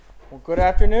Well, good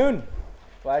afternoon.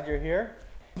 Glad you're here.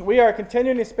 We are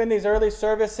continuing to spend these early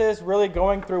services really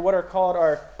going through what are called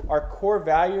our core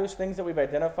values, things that we've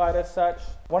identified as such.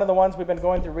 One of the ones we've been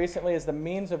going through recently is the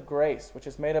means of grace, which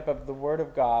is made up of the Word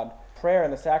of God, prayer,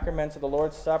 and the sacraments of the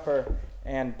Lord's Supper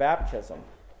and baptism.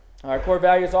 Our core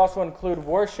values also include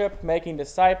worship, making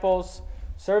disciples,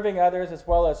 serving others, as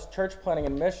well as church planting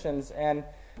and missions. And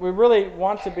we really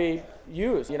want to be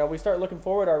used. We start looking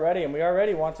forward already, and we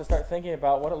already want to start thinking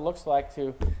about what it looks like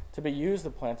to be used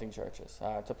in planting churches,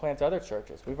 to plant other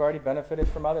churches. We've already benefited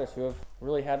from others who have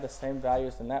really had the same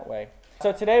values in that way.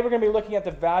 So today we're going to be looking at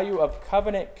the value of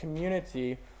covenant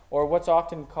community, or what's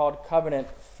often called covenant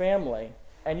family.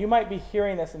 And you might be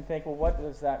hearing this and think, well, what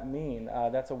does that mean?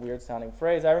 That's a weird sounding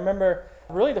phrase. I remember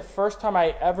really the first time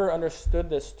I ever understood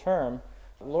this term.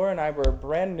 Laura and I were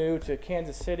brand new to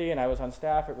Kansas City, and I was on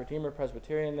staff at Redeemer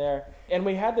Presbyterian there. And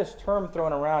we had this term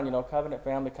thrown around,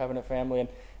 covenant family.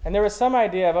 And there was some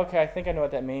idea of, okay, I think I know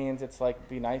what that means. It's like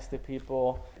be nice to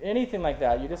people, anything like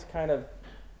that. You just kind of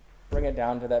bring it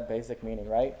down to that basic meaning,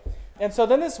 right? And so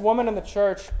then this woman in the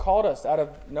church called us out of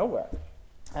nowhere.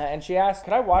 And she asked,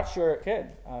 could I watch your kid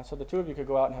so the two of you could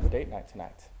go out and have a date night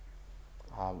tonight?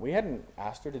 We hadn't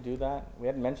asked her to do that. We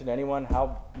hadn't mentioned to anyone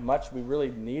how much we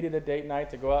really needed a date night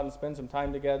to go out and spend some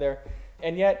time together.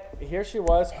 And yet, here she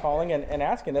was calling and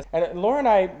asking this. And Laura and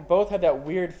I both had that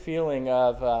weird feeling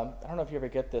of, I don't know if you ever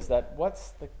get this, that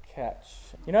what's the catch?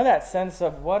 That sense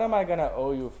of, what am I going to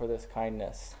owe you for this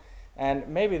kindness? And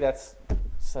maybe that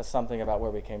says something about where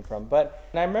we came from. And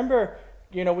I remember,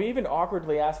 we even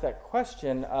awkwardly asked that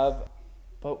question of,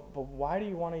 but why do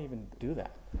you want to even do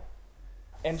that?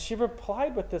 And she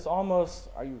replied with this almost,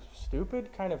 are you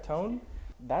stupid kind of tone.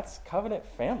 That's covenant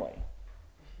family.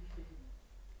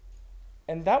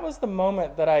 And that was the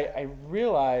moment that I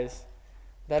realized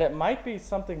that it might be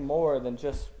something more than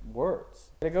just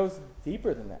words. It goes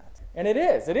deeper than that. And it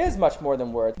is much more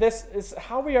than words. This is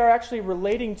how we are actually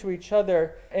relating to each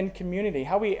other in community,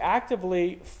 how we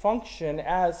actively function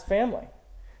as family.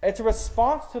 It's a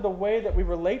response to the way that we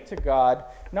relate to God,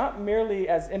 not merely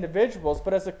as individuals,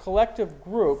 but as a collective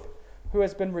group who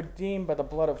has been redeemed by the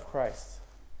blood of Christ.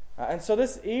 And so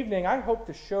this evening, I hope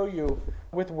to show you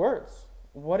with words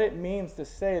what it means to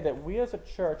say that we as a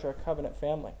church are a covenant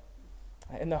family,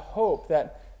 in the hope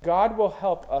that God will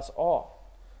help us all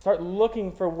start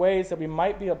looking for ways that we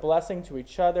might be a blessing to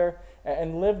each other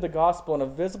and live the gospel in a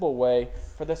visible way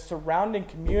for the surrounding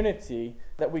community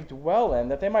that we dwell in,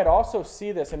 that they might also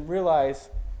see this and realize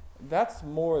that's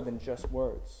more than just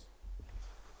words.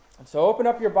 And so open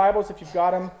up your Bibles if you've got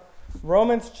them.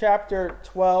 Romans chapter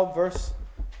 12, verse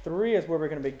 3 is where we're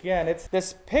going to begin. It's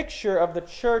this picture of the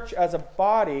church as a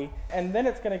body, and then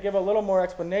it's going to give a little more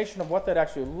explanation of what that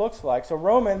actually looks like. So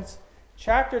Romans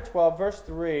chapter 12, verse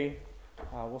 3,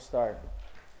 we'll start.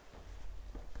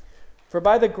 For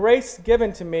by the grace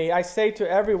given to me, I say to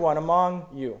everyone among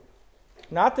you,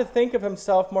 not to think of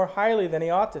himself more highly than he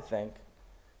ought to think,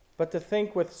 but to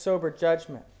think with sober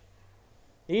judgment,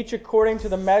 each according to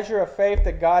the measure of faith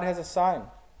that God has assigned.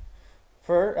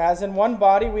 For as in one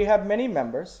body we have many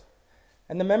members,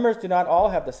 and the members do not all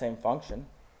have the same function,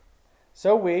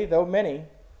 so we, though many,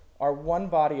 are one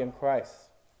body in Christ,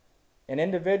 and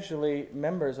individually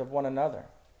members of one another.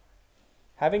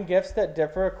 Having gifts that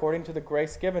differ according to the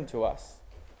grace given to us,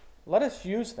 let us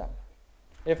use them.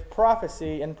 If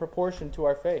prophecy, in proportion to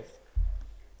our faith.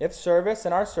 If service,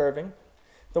 in our serving.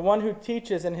 The one who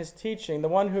teaches in his teaching. The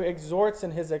one who exhorts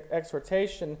in his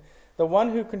exhortation. The one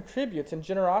who contributes in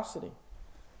generosity.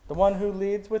 The one who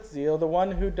leads with zeal. The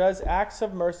one who does acts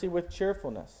of mercy with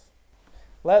cheerfulness.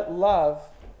 Let love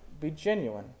be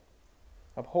genuine.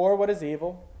 Abhor what is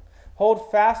evil.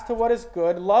 Hold fast to what is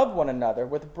good. Love one another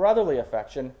with brotherly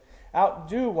affection.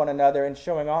 Outdo one another in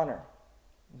showing honor.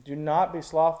 Do not be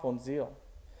slothful in zeal.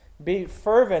 Be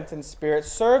fervent in spirit.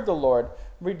 Serve the Lord.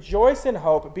 Rejoice in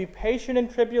hope. Be patient in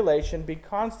tribulation. Be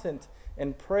constant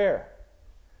in prayer.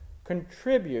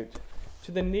 Contribute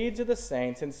to the needs of the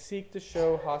saints and seek to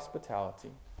show hospitality.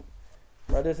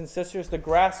 Brothers and sisters, the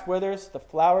grass withers, the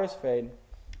flowers fade,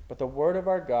 but the word of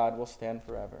our God will stand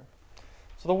forever.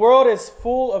 So the world is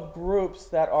full of groups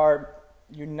that are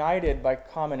united by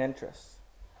common interests.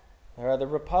 There are the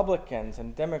Republicans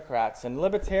and Democrats and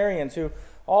Libertarians who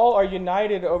all are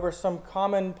united over some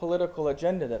common political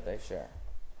agenda that they share.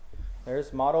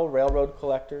 There's model railroad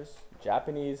collectors,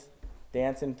 Japanese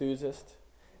dance enthusiasts,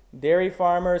 dairy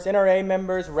farmers, NRA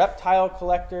members, reptile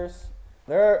collectors.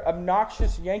 There are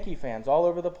obnoxious Yankee fans all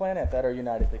over the planet that are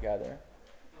united together.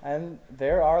 And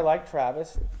there are, like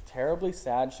Travis, terribly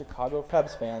sad Chicago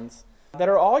Cubs fans that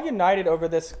are all united over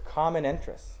this common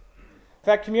interest. In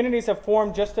fact, communities have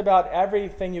formed just about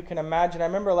everything you can imagine. I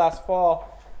remember last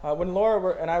fall when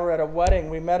Laura and I were at a wedding,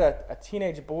 we met a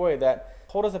teenage boy that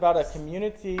told us about a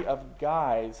community of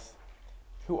guys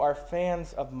who are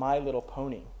fans of My Little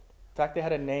Pony. In fact, they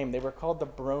had a name. They were called the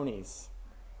Bronies.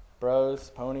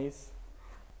 Bros, ponies.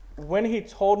 When he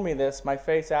told me this, my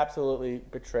face absolutely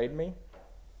betrayed me.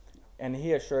 And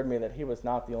he assured me that he was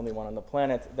not the only one on the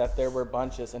planet, that there were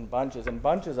bunches and bunches and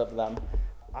bunches of them.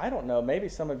 I don't know, maybe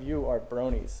some of you are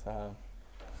bronies.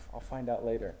 I'll find out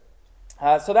later.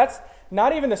 So that's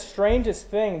not even the strangest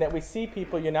thing that we see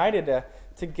people united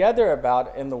together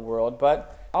about in the world,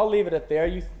 but I'll leave it at there.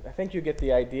 I think you get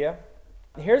the idea.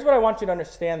 Here's what I want you to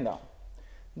understand, though.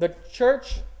 The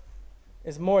church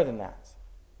is more than that.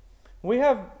 We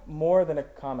have more than a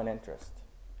common interest.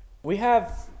 We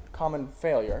have common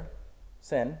failure,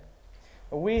 sin.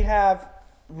 We have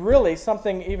really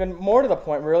something even more to the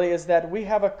point, really, is that we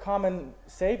have a common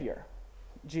Savior,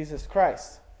 Jesus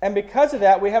Christ. And because of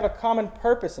that, we have a common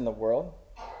purpose in the world.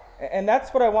 And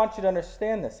that's what I want you to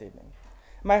understand this evening.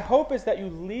 My hope is that you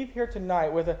leave here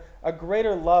tonight with a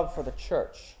greater love for the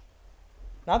church.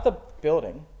 Not the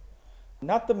building,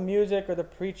 not the music or the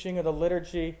preaching or the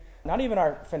liturgy, not even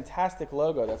our fantastic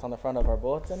logo that's on the front of our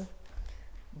bulletin,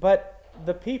 but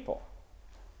the people,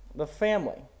 the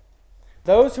family.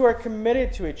 Those who are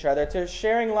committed to each other, to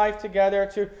sharing life together,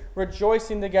 to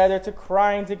rejoicing together, to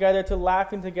crying together, to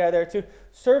laughing together, to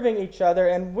serving each other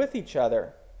and with each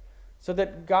other, so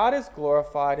that God is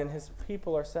glorified and his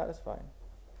people are satisfied.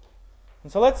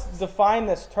 And so let's define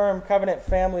this term, covenant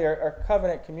family or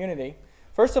covenant community.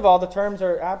 First of all, the terms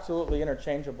are absolutely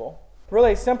interchangeable.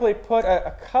 Really, simply put,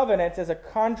 a covenant is a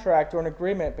contract or an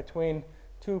agreement between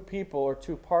two people or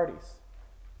two parties.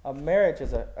 A marriage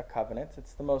is a covenant.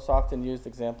 It's the most often used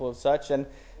example of such. And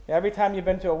every time you've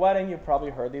been to a wedding, you've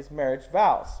probably heard these marriage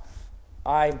vows.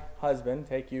 I, husband,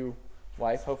 take you,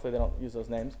 wife. Hopefully they don't use those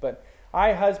names. But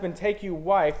I, husband, take you,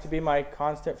 wife, to be my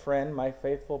constant friend, my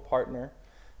faithful partner,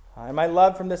 and my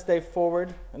love from this day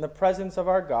forward in the presence of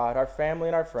our God, our family,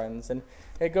 and our friends. And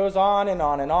it goes on and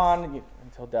on and on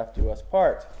until death do us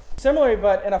part. Similarly,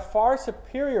 but in a far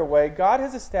superior way, God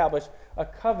has established a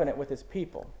covenant with his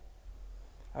people.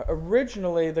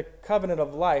 Originally, the covenant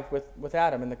of life with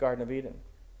Adam in the Garden of Eden.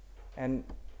 And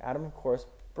Adam, of course,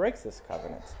 breaks this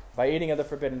covenant by eating of the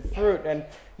forbidden fruit. And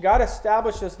God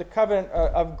establishes the covenant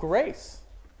of grace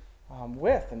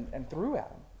with and through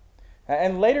Adam.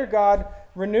 And later, God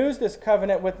renews this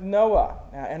covenant with Noah,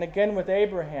 and again with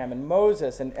Abraham and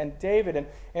Moses and David.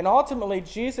 And ultimately,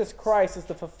 Jesus Christ is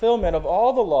the fulfillment of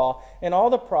all the law and all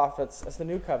the prophets as the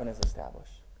new covenant is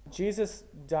established. Jesus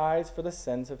dies for the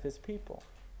sins of his people.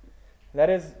 That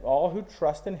is, all who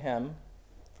trust in him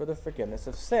for the forgiveness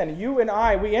of sin. You and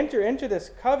I, we enter into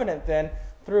this covenant then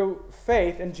through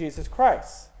faith in Jesus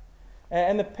Christ.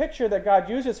 And the picture that God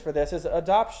uses for this is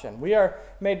adoption. We are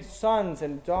made sons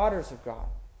and daughters of God.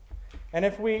 And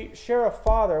if we share a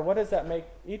father, what does that make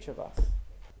each of us?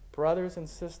 Brothers and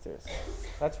sisters.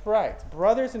 That's right,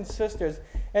 brothers and sisters.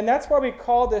 And that's why we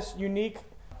call this unique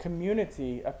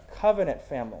community a covenant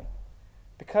family,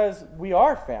 because we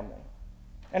are family.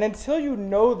 And until you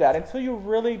know that, until you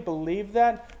really believe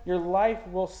that, your life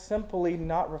will simply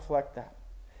not reflect that.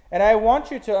 And I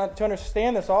want you to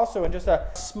understand this also in just a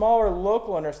smaller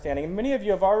local understanding. Many of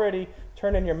you have already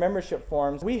turned in your membership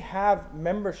forms. We have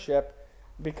membership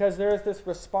because there is this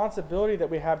responsibility that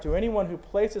we have to anyone who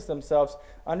places themselves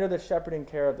under the shepherding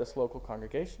care of this local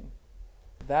congregation.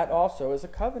 That also is a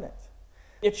covenant.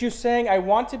 It's you saying, I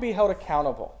want to be held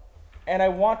accountable, and I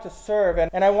want to serve,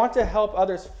 and I want to help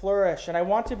others flourish, and I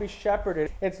want to be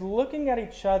shepherded. It's looking at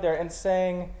each other and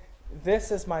saying,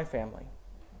 this is my family.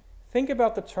 Think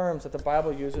about the terms that the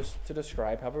Bible uses to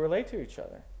describe how we relate to each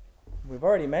other. We've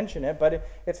already mentioned it, but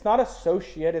it's not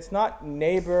associate, it's not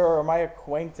neighbor or my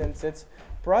acquaintance, it's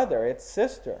brother, it's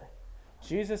sister.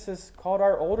 Jesus is called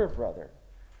our older brother.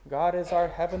 God is our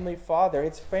heavenly Father.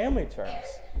 It's family terms.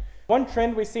 One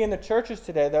trend we see in the churches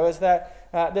today, though, is that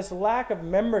this lack of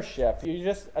membership. You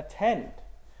just attend.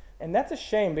 And that's a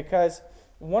shame, because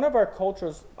one of our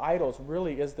culture's idols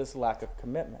really is this lack of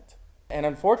commitment. And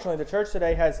unfortunately, the church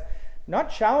today has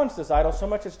not challenged this idol so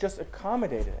much as just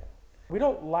accommodated it. We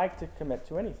don't like to commit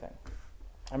to anything.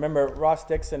 I remember Ross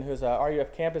Dixon, who's a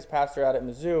RUF campus pastor out at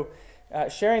Mizzou,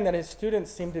 sharing that his students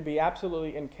seem to be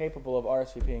absolutely incapable of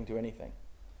RSVPing to anything.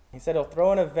 He said he'll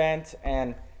throw an event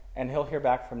and he'll hear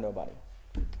back from nobody.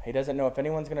 He doesn't know if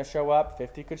anyone's going to show up.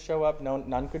 50 could show up.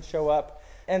 None could show up.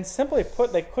 And simply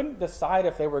put, they couldn't decide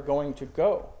if they were going to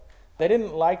go. They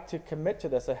didn't like to commit to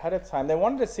this ahead of time. They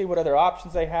wanted to see what other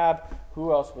options they have,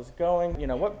 who else was going,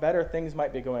 what better things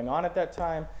might be going on at that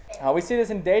time. We see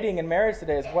this in dating and marriage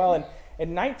today as well. In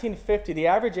 1950, the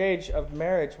average age of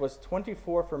marriage was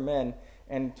 24 for men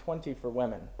and 20 for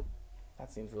women.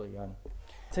 That seems really young.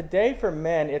 Today for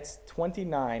men, it's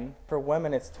 29. For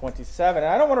women, it's 27.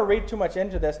 And I don't want to read too much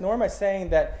into this, nor am I saying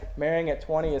that marrying at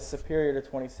 20 is superior to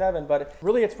 27, but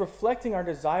really it's reflecting our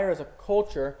desire as a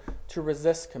culture to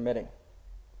resist committing.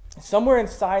 Somewhere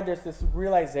inside, there's this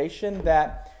realization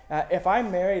that if I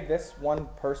marry this one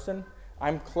person,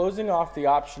 I'm closing off the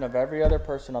option of every other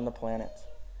person on the planet.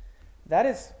 That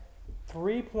is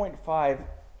 3.5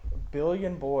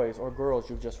 billion boys or girls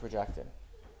you've just rejected.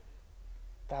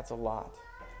 That's a lot.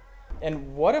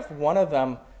 And what if one of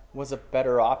them was a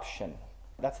better option?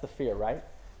 That's the fear, right?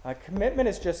 Commitment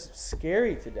is just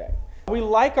scary today. We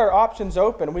like our options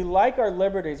open. We like our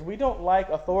liberties. We don't like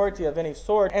authority of any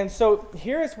sort. And so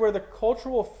here is where the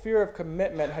cultural fear of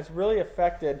commitment has really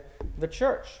affected the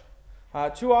church.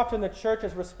 Too often the church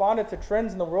has responded to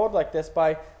trends in the world like this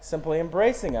by simply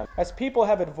embracing them. As people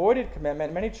have avoided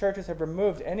commitment, many churches have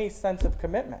removed any sense of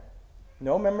commitment.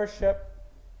 No membership,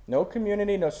 no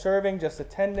community, no serving, just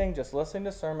attending, just listening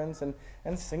to sermons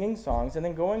and singing songs, and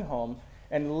then going home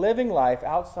and living life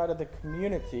outside of the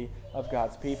community of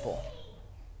God's people.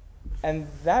 And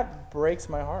that breaks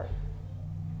my heart.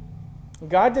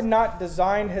 God did not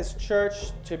design his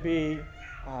church to be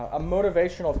a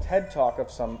motivational TED Talk of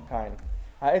some kind.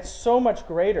 It's so much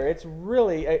greater. It's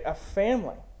really a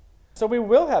family. So we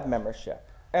will have membership.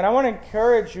 And I want to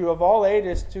encourage you of all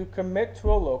ages to commit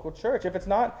to a local church. If it's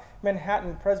not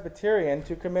Manhattan Presbyterian,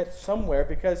 to commit somewhere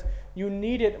because you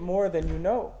need it more than you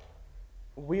know.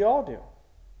 We all do.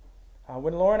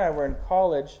 When Laura and I were in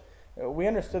college, we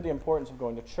understood the importance of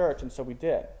going to church, and so we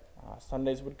did.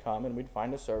 Sundays would come, and we'd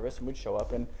find a service, and we'd show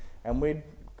up, and we'd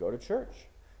go to church.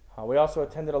 We also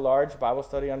attended a large Bible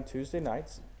study on Tuesday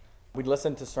nights. We'd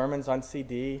listen to sermons on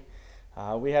CD.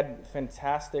 We had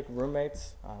fantastic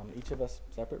roommates, each of us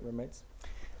separate roommates.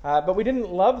 But we didn't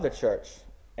love the church,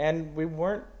 and we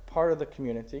weren't part of the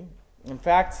community. In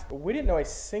fact, we didn't know a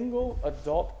single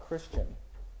adult Christian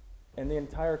in the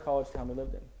entire college town we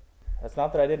lived in. That's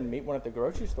not that I didn't meet one at the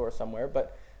grocery store somewhere,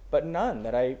 but none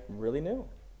that I really knew.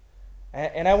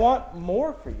 And I want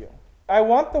more for you. I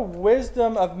want the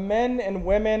wisdom of men and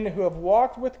women who have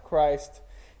walked with Christ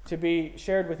to be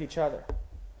shared with each other.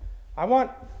 I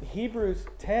want Hebrews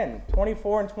 10,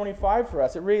 24 and 25 for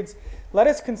us. It reads, "Let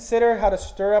us consider how to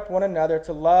stir up one another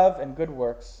to love and good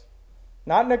works,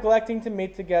 not neglecting to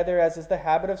meet together as is the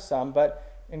habit of some, but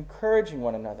encouraging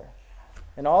one another.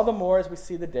 And all the more as we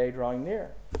see the day drawing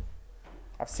near."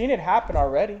 I've seen it happen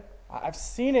already. I've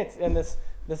seen it in this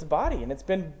body, and it's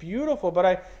been beautiful.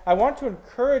 But I want to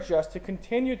encourage us to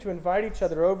continue to invite each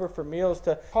other over for meals,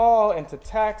 to call and to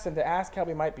text and to ask how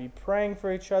we might be praying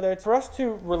for each other, for us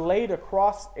to relate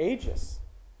across ages,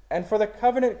 and for the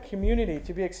covenant community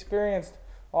to be experienced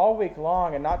all week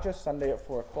long and not just Sunday at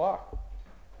 4 o'clock.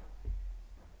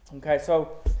 Okay, so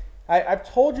I've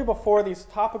told you before, these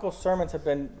topical sermons have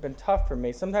been tough for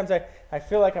me. Sometimes I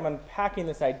feel like I'm unpacking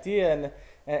this idea,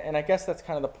 and I guess that's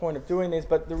kind of the point of doing these,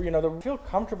 but to feel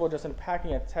comfortable just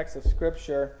unpacking a text of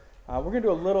Scripture, we're going to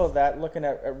do a little of that looking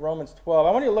at Romans 12.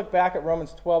 I want you to look back at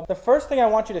Romans 12. The first thing I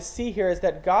want you to see here is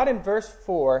that God in verse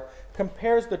 4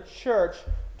 compares the church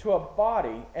to a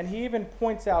body, and he even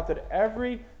points out that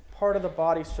every part of the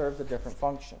body serves a different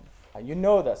function. You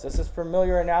know this. This is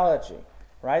familiar analogy,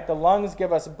 right? The lungs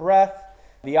give us breath,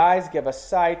 the eyes give us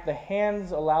sight, the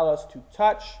hands allow us to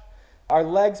touch, our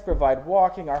legs provide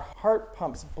walking, our heart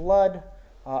pumps blood,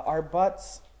 our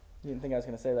butts. You didn't think I was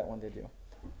going to say that one, did you?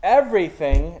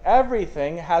 Everything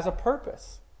has a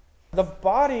purpose. The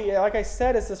body, like I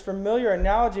said, is this familiar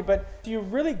analogy, but do you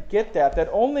really get that? That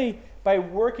only by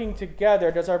working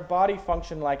together does our body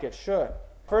function like it should.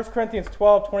 1 Corinthians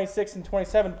 12, 26 and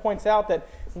 27 points out that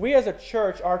we as a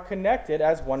church are connected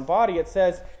as one body. It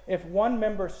says, if one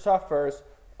member suffers,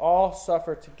 all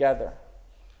suffer together.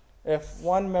 If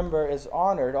one member is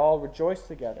honored, all rejoice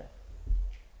together.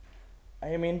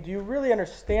 I mean, do you really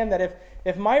understand that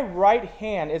if my right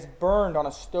hand is burned on a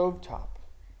stovetop,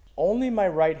 only my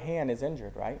right hand is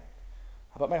injured, right?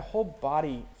 But my whole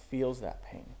body feels that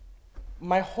pain.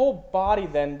 My whole body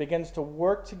then begins to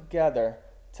work together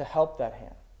to help that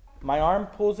hand. My arm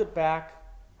pulls it back,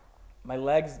 my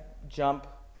legs jump,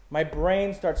 my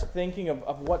brain starts thinking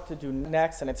of what to do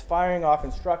next, and it's firing off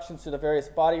instructions to the various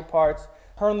body parts.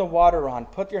 Turn the water on,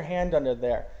 put your hand under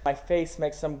there. My face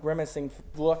makes some grimacing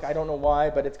look, I don't know why,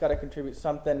 but it's got to contribute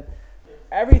something.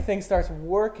 Everything starts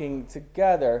working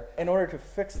together in order to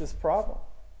fix this problem.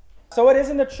 So it is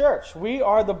in the church. We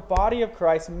are the body of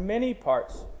Christ, many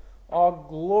parts, all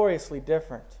gloriously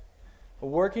different,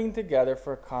 working together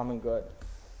for a common good.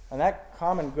 And that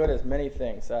common good is many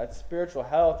things. It's spiritual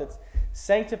health, it's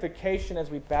sanctification as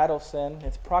we battle sin,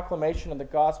 it's proclamation of the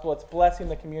gospel, it's blessing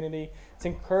the community, it's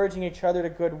encouraging each other to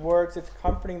good works, it's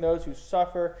comforting those who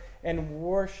suffer, and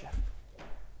worship.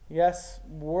 Yes,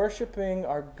 worshiping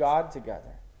our God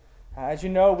together. As you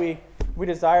know, we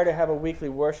desire to have a weekly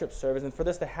worship service, and for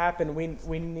this to happen,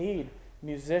 we need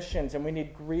musicians, and we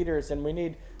need greeters, and we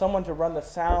need someone to run the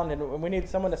sound, and we need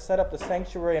someone to set up the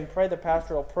sanctuary and pray the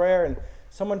pastoral prayer, and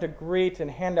someone to greet and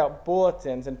hand out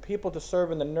bulletins, and people to serve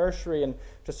in the nursery and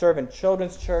to serve in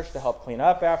children's church to help clean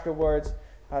up afterwards.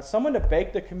 Someone to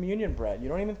bake the communion bread. You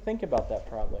don't even think about that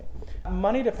probably.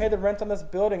 Money to pay the rent on this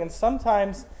building, and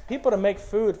sometimes people to make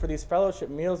food for these fellowship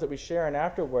meals that we share in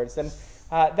afterwards. And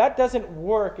that doesn't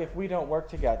work if we don't work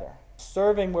together.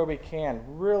 Serving where we can,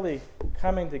 really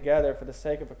coming together for the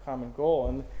sake of a common goal.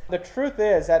 And the truth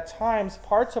is, at times,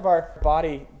 parts of our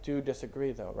body do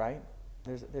disagree though, right?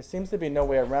 There seems to be no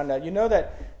way around that. You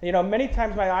know, many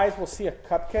times my eyes will see a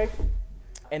cupcake,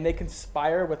 and they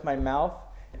conspire with my mouth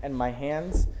and my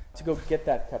hands to go get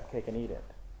that cupcake and eat it.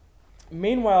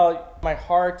 Meanwhile, my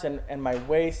heart and my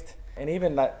waist, and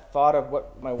even that thought of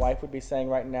what my wife would be saying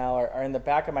right now are in the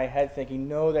back of my head thinking,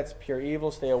 no, that's pure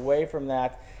evil, stay away from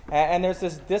that. And there's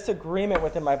this disagreement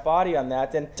within my body on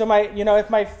that. And so if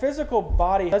my physical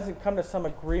body doesn't come to some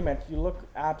agreement, you look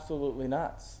absolutely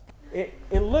nuts.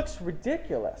 It looks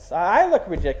ridiculous. I look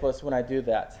ridiculous when I do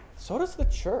that. So does the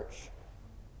church.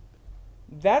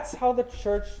 That's how the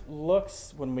church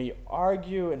looks when we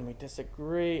argue and we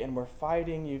disagree and we're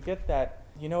fighting. You get that.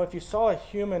 If you saw a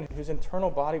human whose internal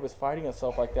body was fighting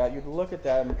itself like that, you'd look at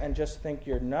them and just think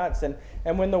you're nuts. And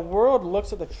when the world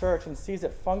looks at the church and sees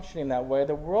it functioning that way,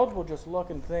 the world will just look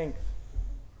and think,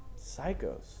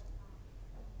 psychos.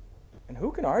 And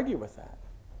who can argue with that?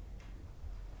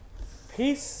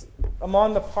 Peace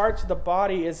among the parts of the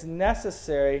body is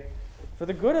necessary for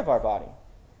the good of our body,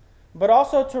 but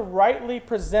also to rightly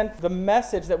present the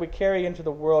message that we carry into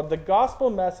the world, the gospel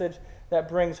message that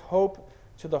brings hope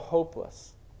to the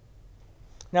hopeless.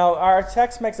 Now, our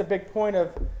text makes a big point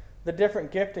of the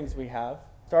different giftings we have.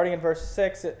 Starting in verse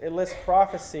 6, it lists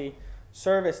prophecy,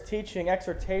 service, teaching,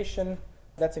 exhortation,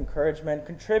 that's encouragement,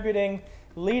 contributing,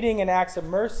 leading, and acts of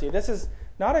mercy. This is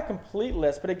not a complete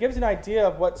list, but it gives an idea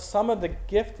of what some of the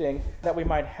gifting that we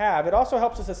might have. It also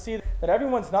helps us to see that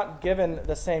everyone's not given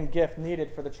the same gift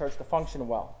needed for the church to function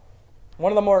well.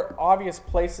 One of the more obvious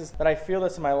places that I feel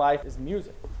this in my life is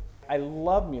music. I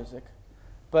love music,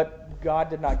 but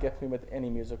God did not gift me with any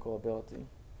musical ability.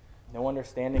 No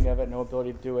understanding of it, no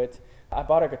ability to do it. I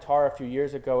bought a guitar a few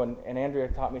years ago, and Andrea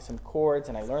taught me some chords,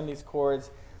 and I learned these chords.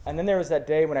 And then there was that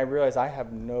day when I realized I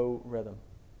have no rhythm.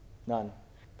 None.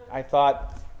 I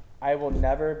thought, I will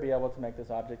never be able to make this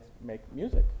object make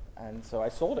music. And so I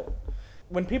sold it.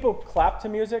 When people clap to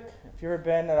music, if you've ever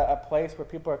been at a place where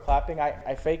people are clapping,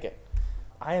 I fake it.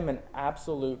 I am an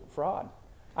absolute fraud.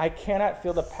 I cannot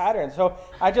feel the pattern. So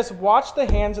I just watch the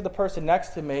hands of the person next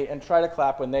to me and try to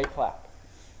clap when they clap.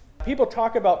 People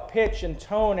talk about pitch and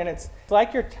tone, and it's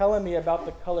like you're telling me about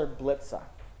the color Blitzer.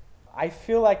 I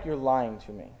feel like you're lying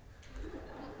to me.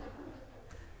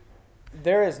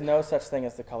 There is no such thing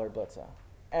as the color Blitzer.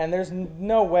 And there's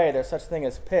no way there's such thing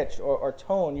as pitch or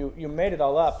tone. You made it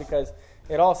all up because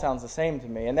it all sounds the same to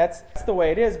me. And that's the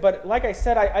way it is. But like I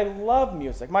said, I love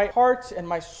music. My heart and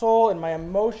my soul and my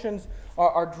emotions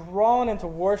are drawn into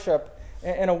worship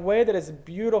in a way that is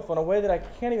beautiful, in a way that I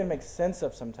can't even make sense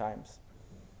of sometimes.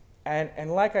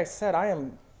 And like I said, I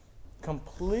am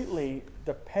completely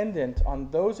dependent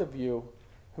on those of you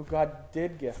who God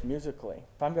did gift musically,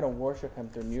 if I'm going to worship him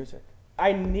through music.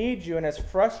 I need you, and as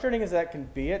frustrating as that can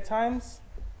be at times,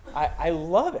 I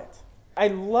love it. I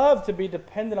love to be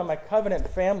dependent on my covenant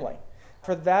family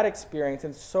for that experience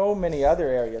and so many other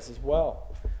areas as well.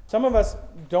 Some of us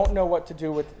don't know what to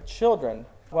do with children,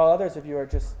 while others of you are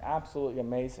just absolutely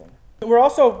amazing. We're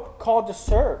also called to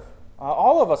serve.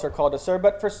 All of us are called to serve,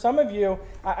 but for some of you,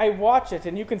 I watch it,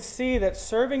 and you can see that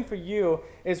serving for you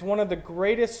is one of the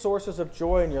greatest sources of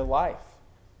joy in your life.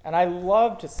 And I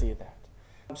love to see that.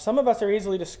 Some of us are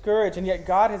easily discouraged, and yet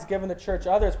God has given the church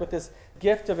others with this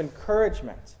gift of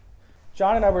encouragement.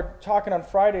 John and I were talking on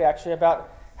Friday, actually,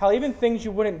 about how even things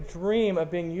you wouldn't dream of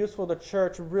being useful to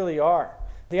church really are.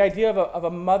 The idea of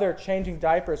a mother changing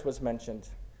diapers was mentioned.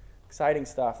 Exciting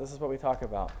stuff. This is what we talk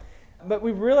about. But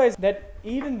we realize that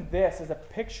even this is a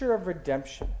picture of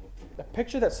redemption, a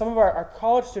picture that some of our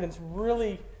college students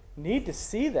really need to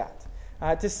see that,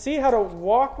 to see how to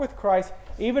walk with Christ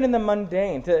even in the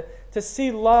mundane, to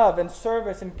see love and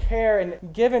service and care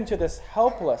and given to this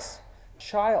helpless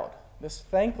child, this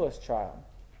thankless child.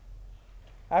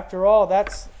 After all,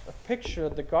 that's a picture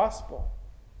of the gospel.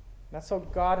 That's how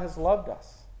God has loved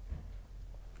us.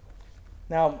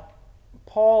 Now,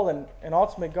 Paul and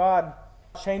ultimately God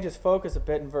changes focus a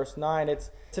bit in verse 9. It's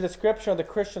a description of the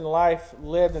Christian life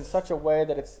lived in such a way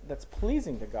that's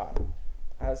pleasing to God.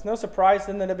 It's no surprise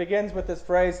then that it begins with this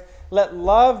phrase, let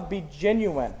love be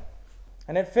genuine.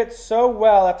 And it fits so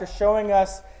well after showing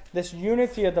us this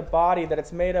unity of the body, that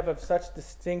it's made up of such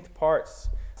distinct parts,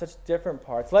 such different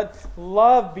parts. Let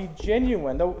love be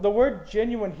genuine. The word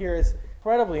genuine here is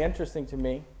incredibly interesting to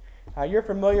me. You're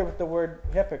familiar with the word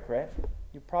hypocrite.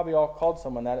 You've probably all called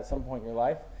someone that at some point in your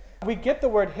life. We get the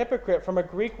word hypocrite from a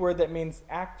Greek word that means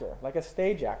actor, like a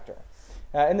stage actor.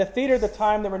 In the theater of the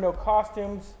time, there were no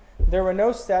costumes, there were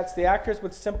no sets. The actors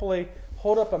would simply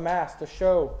hold up a mask to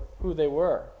show who they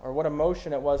were or what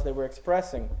emotion it was they were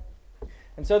expressing.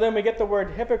 And so then we get the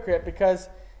word hypocrite because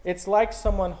it's like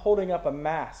someone holding up a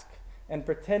mask and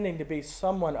pretending to be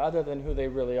someone other than who they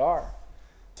really are.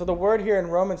 So the word here in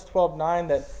Romans 12:9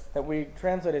 that we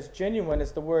translate as genuine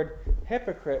is the word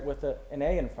hypocrite with an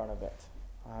A in front of it.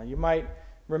 You might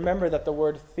remember that the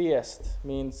word theist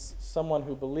means someone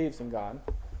who believes in God.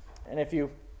 And if you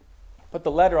put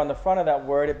the letter on the front of that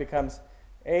word, it becomes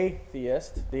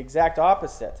atheist, the exact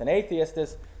opposite. An atheist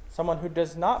is someone who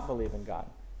does not believe in God.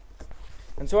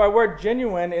 And so our word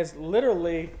genuine is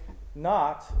literally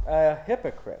not a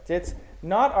hypocrite. It's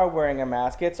not our wearing a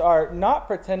mask. It's our not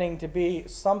pretending to be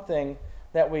something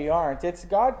that we aren't. It's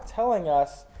God telling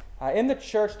us in the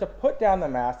church to put down the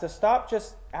mask, to stop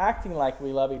just acting like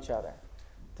we love each other,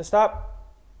 to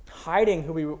stop hiding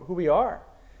who we are,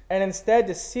 and instead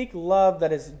to seek love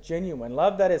that is genuine,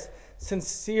 love that is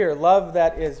sincere, love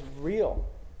that is real.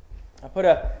 I put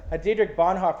a Dietrich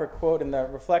Bonhoeffer quote in the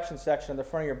reflection section of the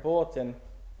front of your bulletin.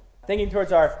 Thinking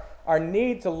towards our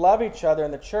need to love each other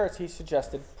in the church, he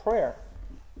suggested prayer.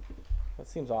 That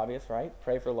seems obvious, right?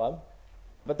 Pray for love.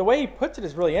 But the way he puts it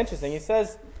is really interesting. He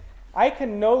says, I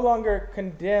can no longer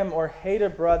condemn or hate a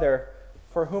brother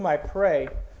for whom I pray,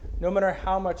 no matter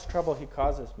how much trouble he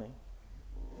causes me.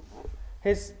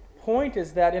 His point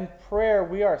is that in prayer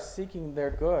we are seeking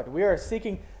their good. We are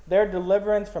seeking their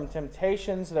deliverance from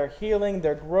temptations, their healing,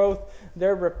 their growth,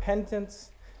 their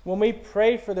repentance. When we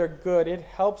pray for their good, it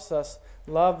helps us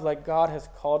love like God has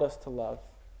called us to love.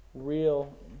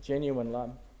 Real, genuine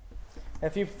love.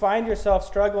 If you find yourself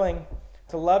struggling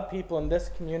to love people in this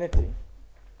community,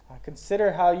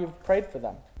 consider how you've prayed for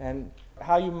them and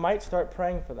how you might start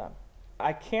praying for them.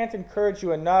 I can't encourage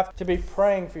you enough to be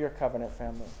praying for your covenant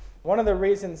family. One of the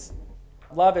reasons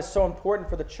love is so important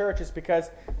for the church is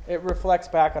because it reflects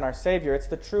back on our Savior. It's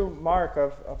the true mark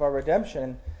of our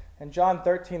redemption. In John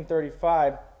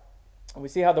 13:35, we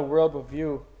see how the world will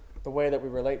view the way that we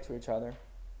relate to each other.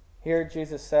 Here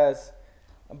Jesus says,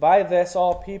 by this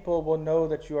all people will know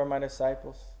that you are my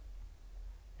disciples,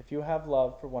 if you have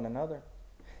love for one another.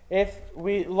 If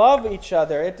we love each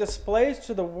other, it displays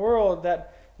to the world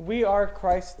that we are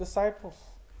Christ's disciples.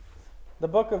 The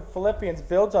book of Philippians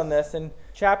builds on this in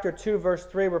chapter 2, verse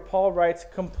 3, where Paul writes,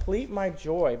 complete my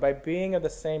joy by being of the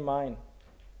same mind,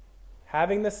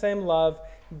 having the same love,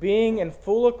 being in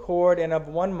full accord and of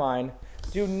one mind.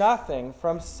 Do nothing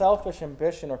from selfish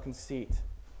ambition or conceit,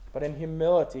 but in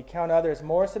humility count others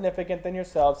more significant than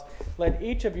yourselves. Let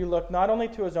each of you look not only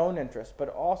to his own interest, but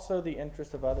also the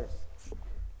interest of others.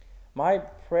 My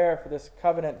prayer for this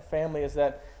covenant family is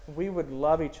that we would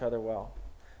love each other well,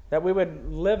 that we would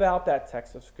live out that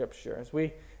text of Scripture as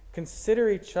we consider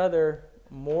each other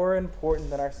more important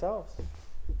than ourselves.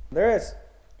 There is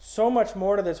so much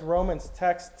more to this Romans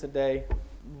text today.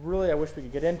 Really, I wish we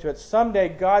could get into it. Someday,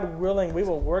 God willing, we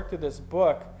will work through this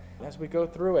book as we go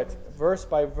through it, verse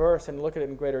by verse, and look at it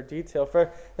in greater detail.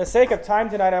 For the sake of time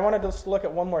tonight, I want to just look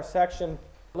at one more section.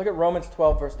 Look at Romans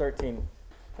 12, verse 13.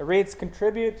 It reads,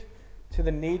 contribute to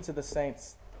the needs of the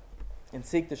saints and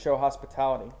seek to show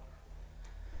hospitality.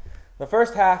 The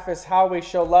first half is how we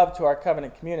show love to our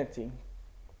covenant community.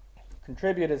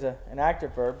 Contribute is an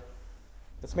active verb.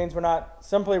 This means we're not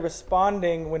simply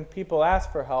responding when people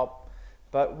ask for help,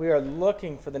 but we are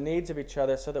looking for the needs of each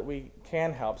other so that we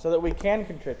can help, so that we can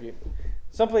contribute.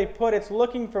 Simply put, it's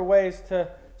looking for ways to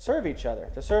serve each other,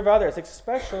 to serve others,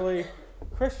 especially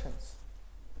Christians.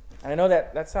 And I know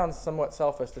that sounds somewhat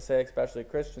selfish to say, especially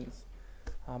Christians,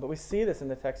 but we see this in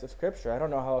the text of Scripture. I don't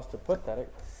know how else to put that.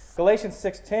 Galatians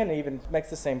 6:10 even makes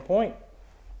the same point.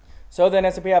 So then,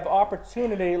 as we have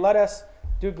opportunity, let us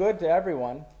do good to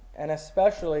everyone, and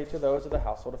especially to those of the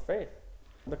household of faith.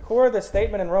 The core of the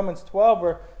statement in Romans 12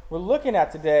 we're looking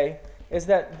at today is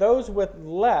that those with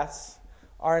less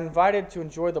are invited to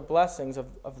enjoy the blessings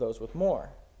of those with more.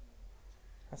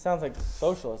 That sounds like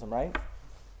socialism, right?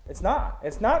 It's not.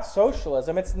 It's not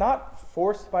socialism. It's not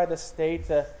forced by the state.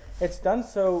 It's done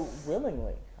so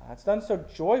willingly. It's done so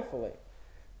joyfully,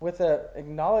 with an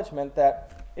acknowledgement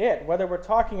that whether we're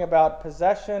talking about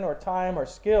possession or time or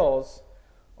skills,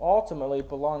 ultimately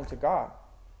belong to God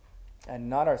and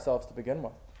not ourselves to begin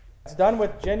with. It's done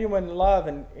with genuine love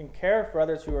and care for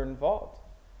others who are involved.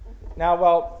 Now,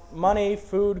 while money,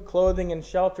 food, clothing, and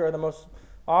shelter are the most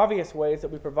obvious ways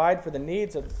that we provide for the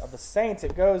needs of the saints,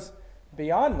 it goes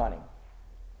beyond money,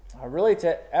 really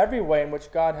to every way in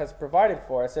which God has provided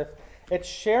for us. If it's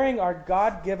sharing our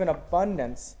God-given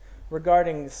abundance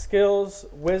regarding skills,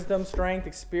 wisdom, strength,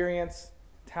 experience,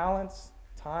 talents,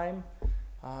 time,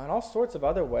 and all sorts of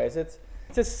other ways. It's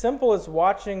as simple as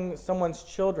watching someone's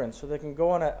children so they can go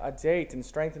on a date and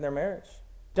strengthen their marriage.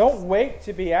 Don't wait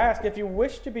to be asked. If you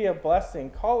wish to be a blessing,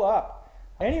 call up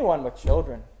anyone with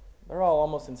children. They're all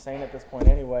almost insane at this point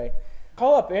anyway.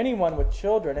 Call up anyone with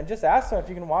children and just ask them if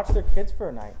you can watch their kids for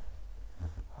a night.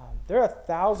 There are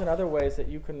 1,000 other ways that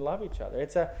you can love each other.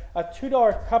 It's a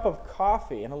 $2 cup of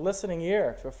coffee and a listening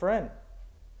ear to a friend.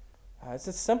 It's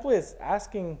as simply as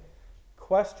asking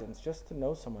questions just to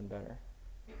know someone better.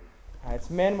 It's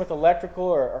men with electrical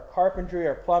or carpentry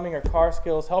or plumbing or car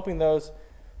skills helping those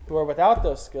who are without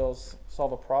those skills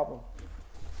solve a problem.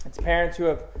 It's parents who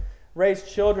have raised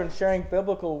children sharing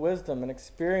biblical wisdom and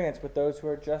experience with those who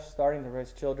are just starting to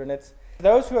raise children. It's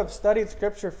those who have studied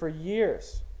Scripture for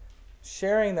years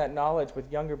sharing that knowledge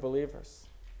with younger believers.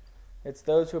 It's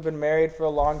those who have been married for a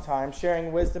long time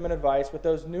sharing wisdom and advice with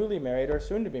those newly married or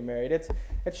soon to be married. It's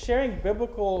sharing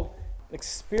biblical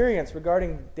experience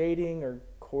regarding dating or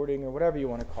courting or whatever you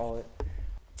want to call it.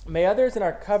 May others in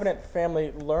our covenant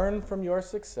family learn from your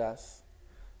success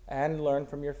and learn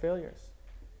from your failures.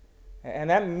 And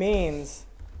that means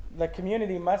the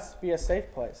community must be a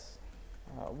safe place.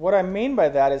 What I mean by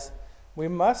that is we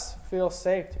must feel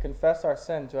safe to confess our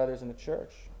sin to others in the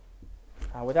church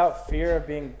without fear of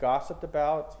being gossiped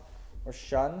about or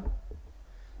shunned.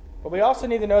 But we also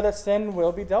need to know that sin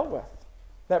will be dealt with,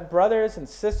 that brothers and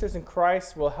sisters in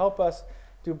Christ will help us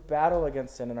do battle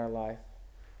against sin in our life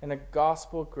in a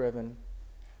gospel-driven,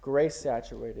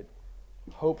 grace-saturated,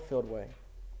 hope-filled way.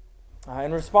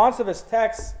 In response to this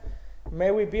text,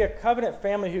 may we be a covenant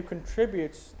family who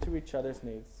contributes to each other's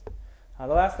needs. The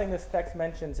last thing this text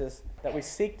mentions is that we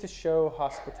seek to show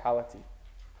hospitality.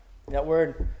 That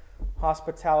word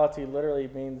hospitality literally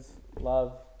means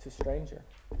love to stranger,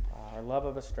 or love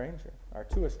of a stranger, or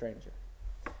to a stranger.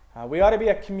 We ought to be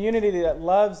a community that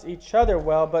loves each other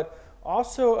well, but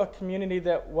also a community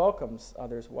that welcomes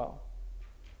others well.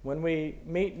 When we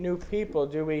meet new people,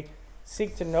 do we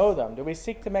seek to know them? Do we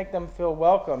seek to make them feel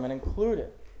welcome and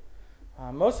included?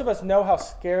 Most of us know how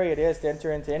scary it is to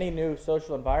enter into any new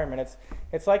social environment.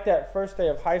 It's like that first day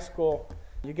of high school.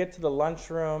 You get to the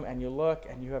lunchroom and you look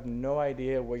and you have no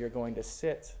idea where you're going to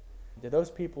sit. Do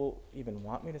those people even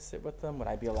want me to sit with them? Would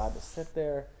I be allowed to sit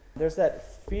there? There's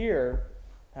that fear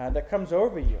that comes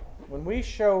over you. When we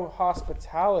show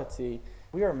hospitality,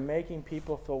 we are making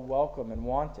people feel welcome and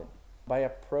wanted by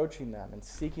approaching them and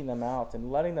seeking them out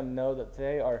and letting them know that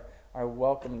they are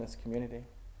welcome in this community.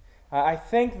 I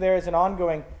think there is an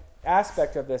ongoing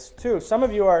aspect of this too. Some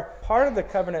of you are part of the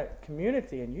covenant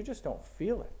community and you just don't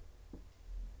feel it.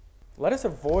 Let us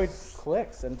avoid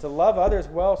cliques and to love others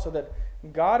well so that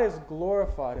God is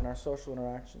glorified in our social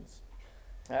interactions.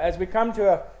 As we come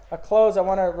to a close, I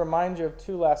want to remind you of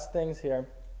two last things here.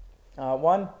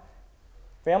 One,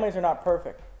 families are not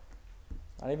perfect,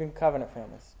 not even covenant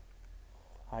families.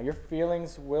 Your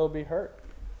feelings will be hurt.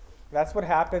 That's what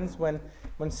happens when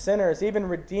sinners, even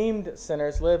redeemed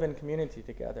sinners, live in community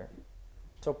together.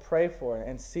 So pray for it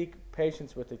and seek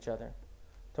patience with each other.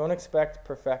 Don't expect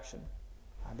perfection.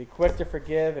 Be quick to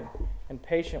forgive and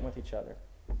patient with each other.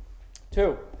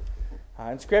 Two,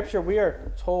 in Scripture, we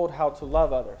are told how to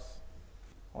love others.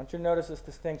 I want you to notice this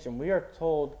distinction. We are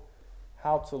told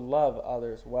how to love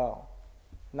others well,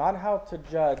 not how to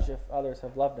judge if others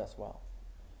have loved us well.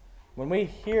 When we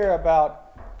hear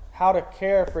about how to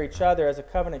care for each other as a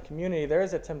covenant community, there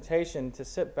is a temptation to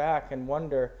sit back and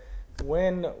wonder,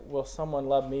 when will someone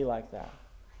love me like that?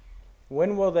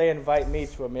 When will they invite me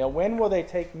to a meal? When will they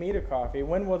take me to coffee?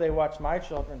 When will they watch my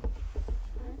children?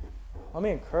 Let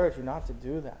me encourage you not to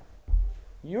do that.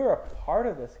 You're a part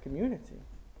of this community.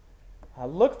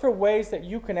 Look for ways that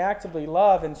you can actively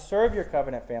love and serve your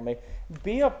covenant family.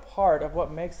 Be a part of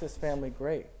what makes this family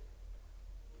great.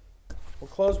 We'll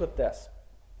close with this.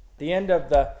 The end of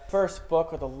the first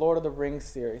book of the Lord of the Rings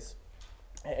series.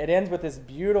 It ends with this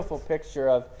beautiful picture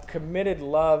of committed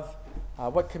love,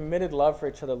 what committed love for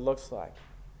each other looks like.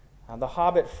 The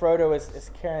hobbit Frodo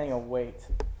is carrying a weight,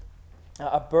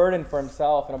 a burden for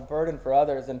himself and a burden for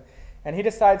others. And he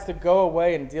decides to go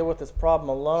away and deal with this problem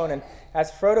alone. And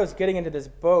as Frodo's getting into this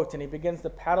boat and he begins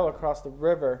to paddle across the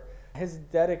river, his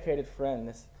dedicated friend,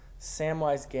 this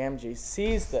Samwise Gamgee,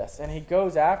 sees this and he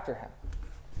goes after him.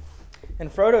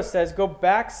 And Frodo says, "Go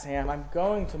back, Sam. I'm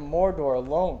going to Mordor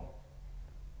alone."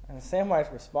 And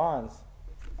Samwise responds,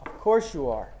 "Of course you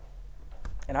are,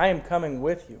 and I am coming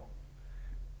with you."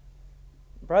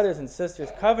 Brothers and sisters,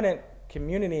 covenant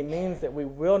community means that we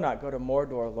will not go to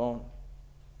Mordor alone.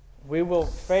 We will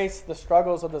face the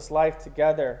struggles of this life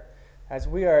together as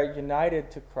we are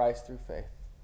united to Christ through faith.